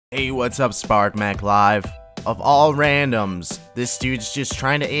Hey, what's up, SparcMacLlVE? Of all randoms, this dude's just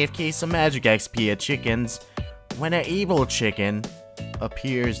trying to AFK some magic XP at chickens when an evil chicken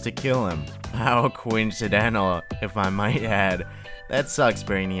appears to kill him. How coincidental, if I might add. That sucks,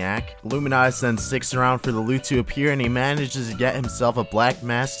 Brainiac. Illuminatus then sticks around for the loot to appear, and he manages to get himself a black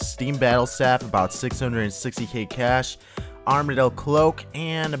mask, steam battle staff, about 660k cash, Armadillo cloak,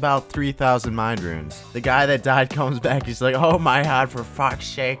 and about 3,000 mind runes. The guy that died comes back, he's like, oh my god, for fuck's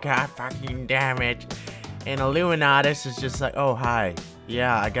sake, god fucking damn it. And Illuminatus is just like, oh hi,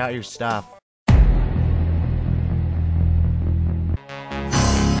 yeah, I got your stuff.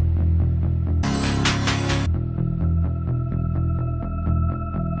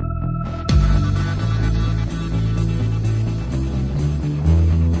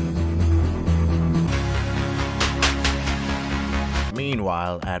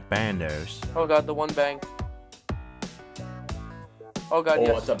 Meanwhile, at Bandos. Oh god, the one bang. Oh god,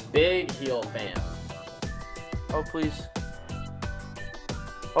 yes. It's a big heal fan. Oh please.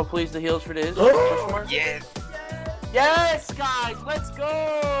 Oh please, the heals for this. Yes! Yes, guys, let's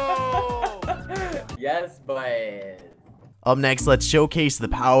go! Yes, boys. Up next, let's showcase the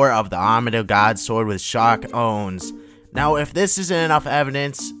power of the Armadillo God Sword with Shock Owns. Now, if this isn't enough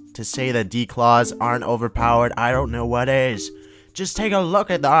evidence to say that D-Claws aren't overpowered, I don't know what is. Just take a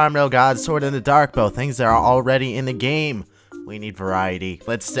look at the Armadillo God Sword and the Dark Bow, things that are already in the game. We need variety.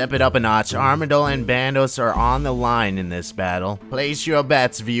 Let's step it up a notch. Armadillo and Bandos are on the line in this battle. Place your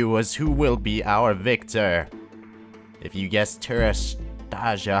bets, viewers, who will be our victor. If you guessed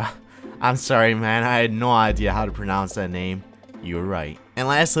Turastaja, I'm sorry man, I had no idea how to pronounce that name. You were right. And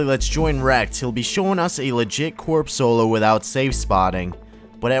lastly, let's join Rekt. He'll be showing us a legit corp solo without safe spotting.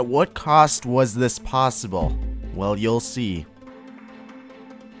 But at what cost was this possible? Well, you'll see.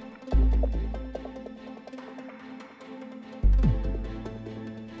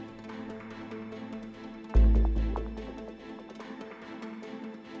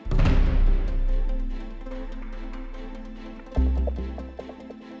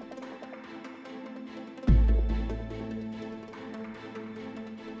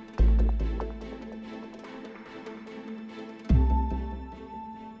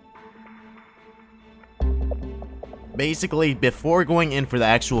 Basically, before going in for the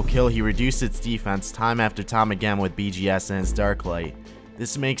actual kill, he reduced its defense time after time again with BGS and his Dark Light.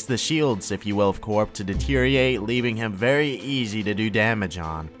 This makes the shields, if you will, of Corp to deteriorate, leaving him very easy to do damage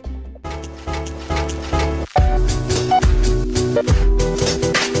on.